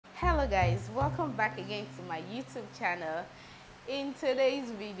Hello guys, welcome back again to my YouTube channel. In today's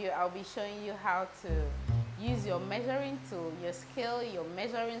video I'll be showing you how to use your measuring tool, your scale, your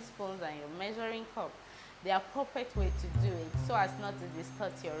measuring spoons and your measuring cup, the appropriate way to do it so as not to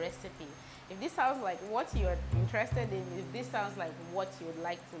distort your recipe. If this sounds like what you're interested in, if this sounds like what you'd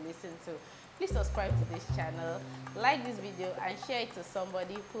like to listen to, please subscribe to this channel, like this video and share it to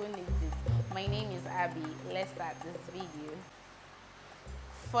somebody who needs it. My name is Abby. Let's start this video.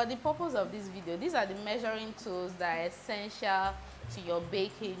 For the purpose of this video, these are the measuring tools that are essential to your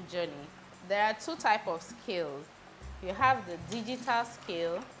baking journey. There are two types of scales. You have the digital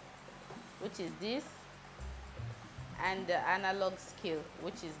scale, which is this, and the analog scale,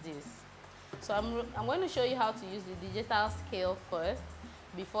 which is this. So I'm going to show you how to use the digital scale first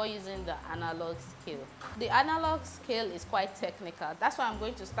before using the analog scale. The analog scale is quite technical. That's why I'm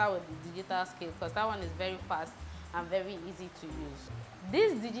going to start with the digital scale, because that one is very fast and very easy to use.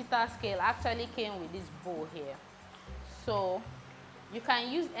 This digital scale actually came with this bowl here. So you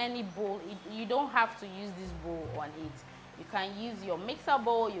can use any bowl. You don't have to use this bowl on it. You can use your mixer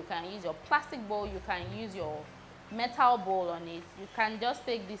bowl, you can use your plastic bowl, you can use your metal bowl on it. You can just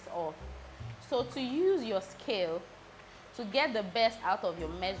take this off. So to use your scale, to get the best out of your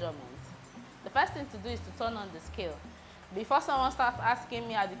measurement, the first thing to do is to turn on the scale. Before someone starts asking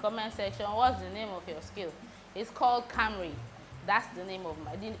me at the comment section, what's the name of your scale? It's called Camry. That's the name of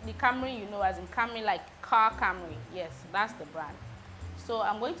the Camry, you know, as in Camry, like car Camry. Yes, that's the brand. So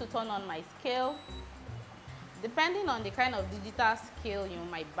I'm going to turn on my scale. Depending on the kind of digital scale you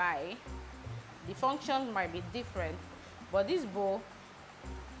might buy, the functions might be different. But this bowl,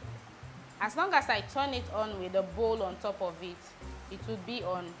 as long as I turn it on with a bowl on top of it, it would be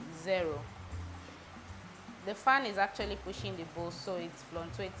on 0. The fan is actually pushing the bowl, so it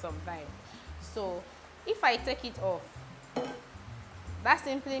fluctuates sometimes. So if I take it off, that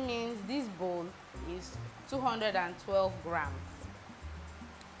simply means this bowl is 212 grams.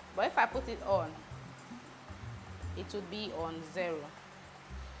 But if I put it on, it would be on 0.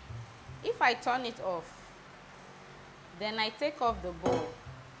 If I turn it off, then I take off the bowl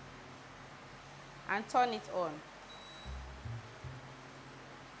and turn it on,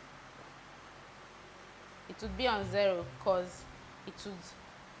 it would be on 0, because it would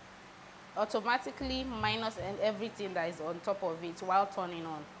automatically minus and everything that is on top of it while turning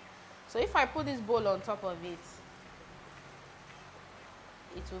on. So if I put this bowl on top of it,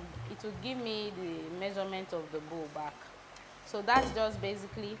 it will give me the measurement of the bowl back. So that's just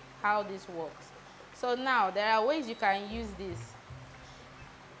basically how this works. So now there are ways you can use this.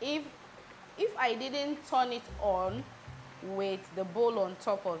 If I didn't turn it on with the bowl on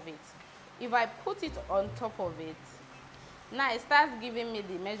top of it, if I put it on top of it, now it starts giving me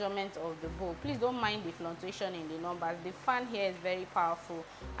the measurement of the bowl. Please don't mind the fluctuation in the numbers. The fan here is very powerful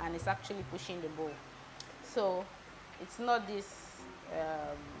and it's actually pushing the bowl. So it's not this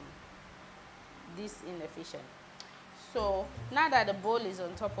inefficient. So now that the bowl is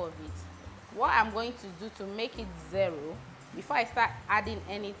on top of it, what I'm going to do to make it 0, before I start adding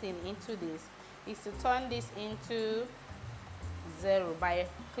anything into this, is to turn this into 0 by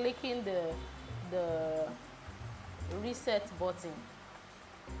clicking the reset button.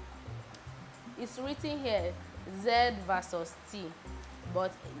 It's written here Z versus T,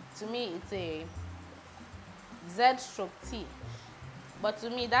 but to me it's a Z stroke T, but to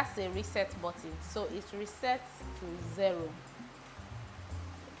me that's a reset button, so it resets to 0.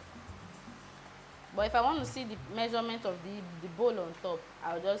 But if I want to see the measurement of the bowl on top,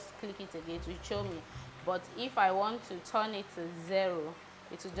 I'll just click it again to show me. But if I want to turn it to 0,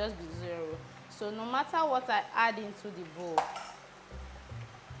 it will just be 0. So no matter what I add into the bowl,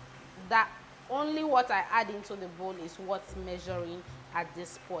 that only what I add into the bowl is what's measuring at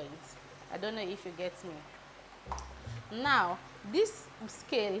this point. I don't know if you get me. Now, this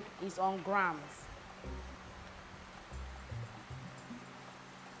scale is on grams.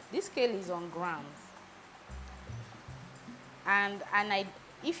 This scale is on grams. And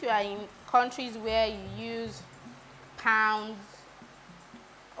if you are in countries where you use pounds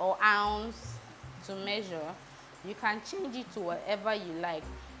or ounce to measure, you can change it to whatever you like.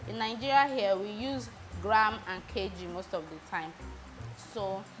 In Nigeria here, we use gram and kg most of the time.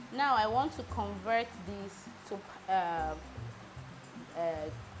 So now I want to convert this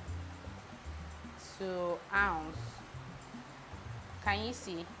to ounce. Can you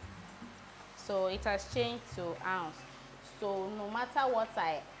see? So it has changed to ounce. So no matter what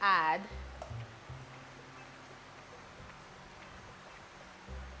I add,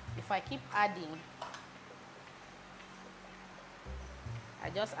 if I keep adding, I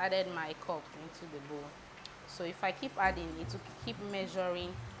just added my cup into the bowl. So if I keep adding, it will keep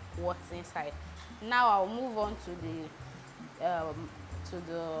measuring what's inside. Now I'll move on to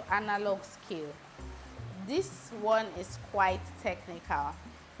the analog scale. This one is quite technical.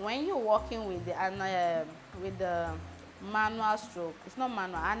 When you're working with the manual stroke, it's not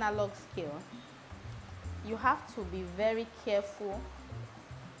manual, analog scale, you have to be very careful.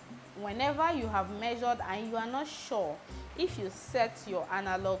 Whenever you have measured and you are not sure if you set your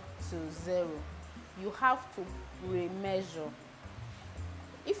analog to 0, you have to remeasure.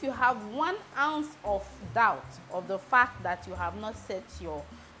 If you have 1 ounce of doubt of the fact that you have not set your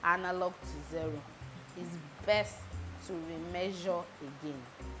analog to 0, it's best to remeasure again,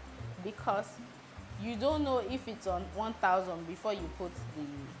 because you don't know if it's on 1000 before you put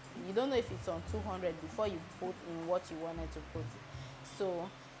you don't know if it's on 200 before you put in what you wanted to put. So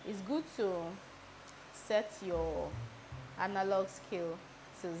it's good to set your analog scale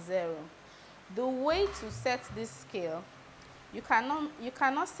to 0. The way to set this scale, you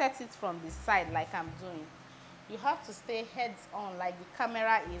cannot set it from the side like I'm doing. You have to stay heads on like the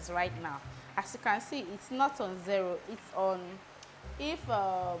camera is right now. As you can see, it's not on 0, it's on, if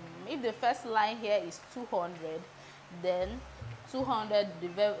the first line here is 200, then 200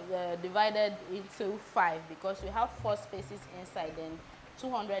 divided into 5, because we have 4 spaces inside, then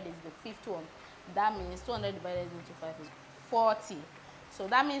 200 is the 5th one. That means 200 divided into 5 is 40. So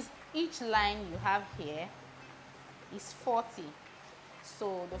that means each line you have here is 40.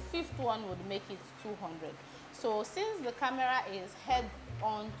 So the 5th one would make it 200. So since the camera is head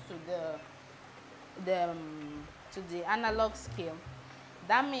on to the analog scale,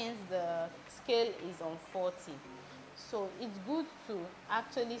 that means the scale is on 40. So it's good to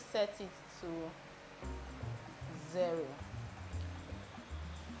actually set it to 0.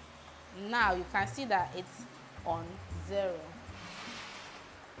 Now you can see that it's on 0.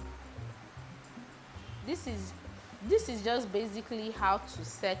 This is just basically how to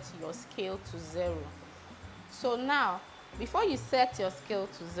set your scale to 0. So now, before you set your scale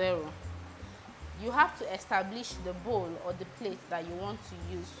to 0, you have to establish the bowl or the plate that you want to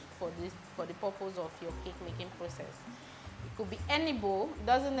use for the purpose of your cake making process. It could be any bowl. It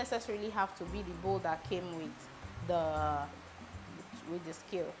doesn't necessarily have to be the bowl that came with the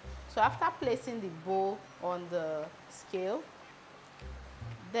scale. So after placing the bowl on the scale,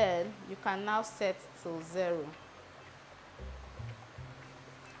 then you can now set to 0.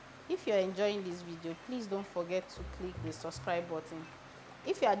 If you're enjoying this video, please don't forget to click the subscribe button.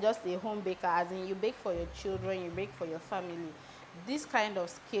 If you are just a home baker, as in you bake for your children, you bake for your family, this kind of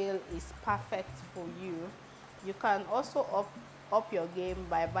scale is perfect for you. You can also up your game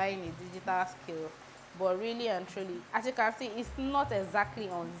by buying a digital scale, but really and truly, as you can see, it's not exactly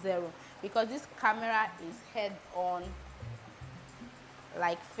on 0, because this camera is head on,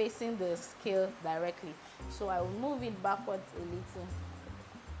 like facing the scale directly. So I will move it backwards a little.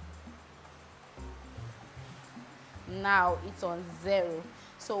 Now it's on 0.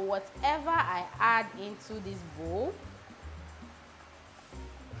 So whatever I add into this bowl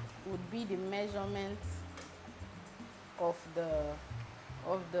would be the measurement of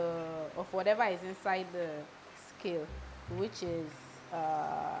whatever is inside the scale, which is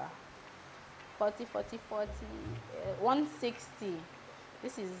 40, 40, 40, 160.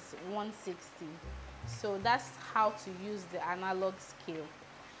 This is 160. So that's how to use the analog scale.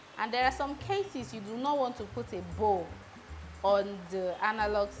 And there are some cases you do not want to put a bowl on the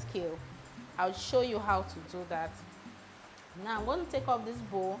analog scale. I'll show you how to do that. Now I'm going to take off this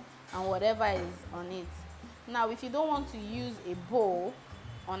bowl and whatever is on it. Now if you don't want to use a bowl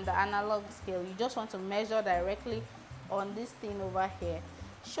on the analog scale, you just want to measure directly on this thing over here,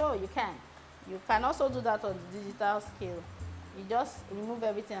 sure, you can. You can also do that on the digital scale. You just remove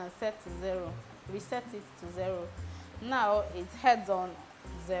everything and set to 0. Reset it to 0. Now it's heads on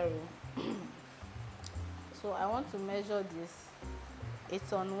 0. So I want to measure this.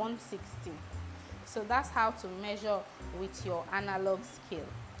 It's on 160. So that's how to measure with your analog scale.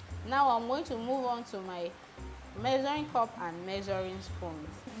 Now I'm going to move on to my measuring cup and measuring spoons.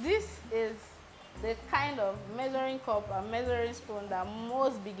 This is the kind of measuring cup and measuring spoon that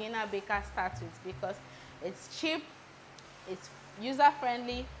most beginner bakers start with, because it's cheap, it's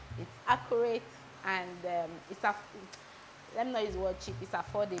user-friendly, it's accurate, and let me not use the word cheap, it's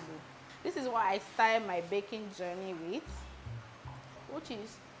affordable. This is what I started my baking journey with, which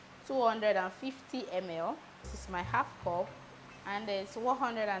is 250 ml. This is my half cup, and it's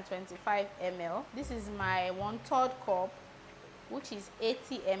 125 ml. This is my 1/3 cup, which is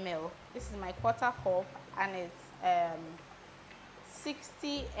 80 ml. This is my 1/4 cup, and it's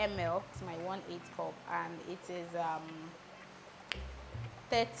 60 ml. It's my 1/8 cup, and it is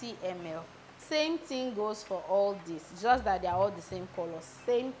 30 ml. Same thing goes for all this, just that they are all the same color.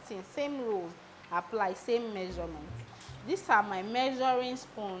 Same thing, same rules apply, same measurement. These are my measuring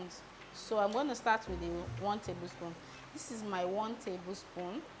spoons. So I'm going to start with the 1 tablespoon. This is my 1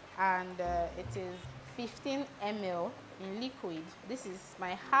 tablespoon, and it is 15 ml in liquid. This is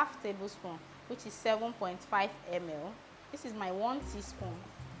my half tablespoon, which is 7.5 ml. This is my 1 teaspoon,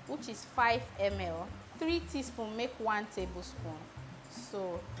 which is 5 ml. 3 teaspoons make 1 tablespoon.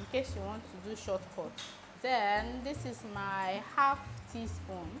 So in case you want to do shortcut. Then this is my half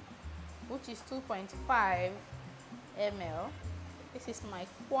teaspoon, which is 2.5 ml. This is my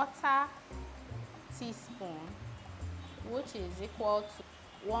 1/4 teaspoon, which is equal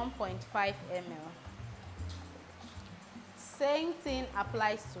to 1.5 ml. Same thing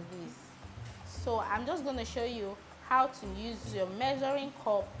applies to this. So I'm just going to show you how to use your measuring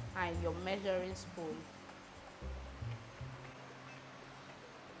cup and your measuring spoon.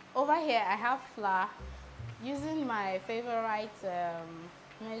 Over here I have flour. Using my favorite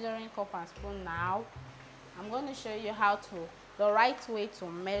measuring cup and spoon now, I'm going to show you the right way to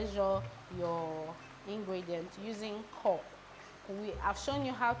measure your ingredients using cup. I've shown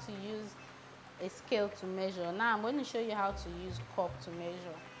you how to use a scale to measure. Now I'm going to show you how to use cup to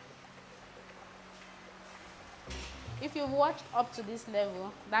measure. If you've watched up to this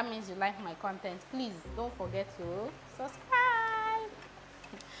level, that means you like my content. Please don't forget to subscribe.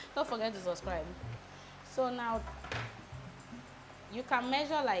 Don't forget to subscribe. So now you can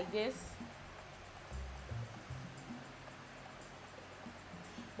measure like this,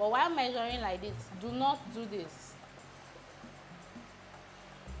 but while measuring like this, do not do this.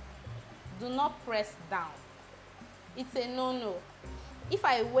 Do not press down. It's a no-no. If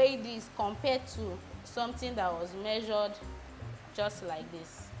I weigh this compared to something that was measured just like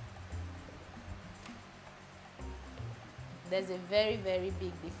this, there's a very, very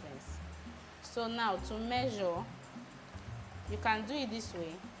big difference. So now to measure, you can do it this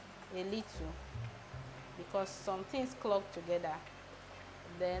way a little, because some things clog together.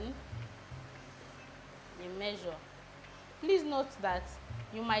 Then you measure. Please note that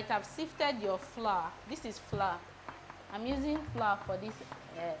you might have sifted your flour. This is flour. I'm using flour for this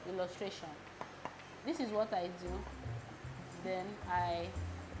illustration. This is what I do. Then I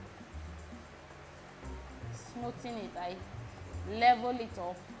smoothen it. I level it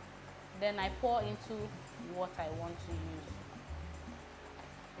up. Then I pour into what I want to use.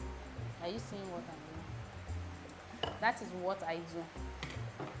 Are you seeing what I'm doing? That is what I do.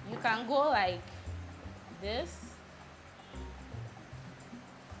 You can go like this.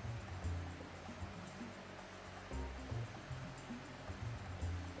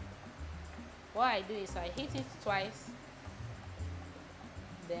 What I do is I hit it twice,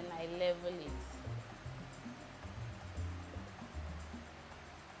 then I level it.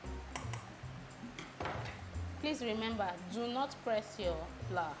 Please remember, do not press your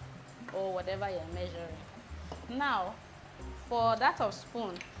flour or whatever you're measuring. Now, for that of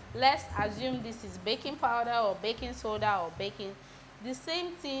spoon, let's assume this is baking powder or baking soda or baking. The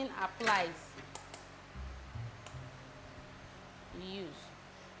same thing applies. Use.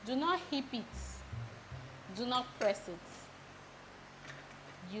 Do not heap it. Do not press it.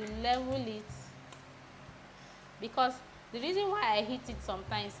 You level it. Because the reason why I hit it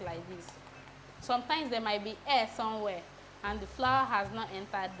sometimes like this, sometimes there might be air somewhere and the flour has not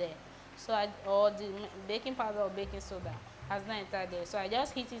entered there. So or the baking powder or baking soda has not entered there. So I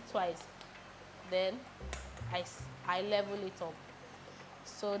just hit it twice. Then I level it up.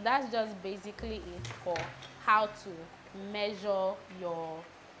 So that's just basically it for how to measure your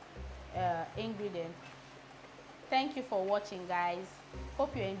ingredient. Thank you for watching, guys.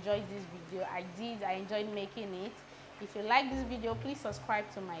 Hope you enjoyed this video. I enjoyed making it. If you like this video, please subscribe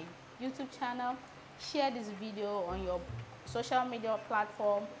to my YouTube channel, share this video on your social media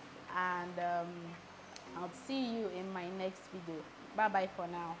platform, and I'll see you in my next video. Bye bye for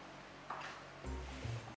now.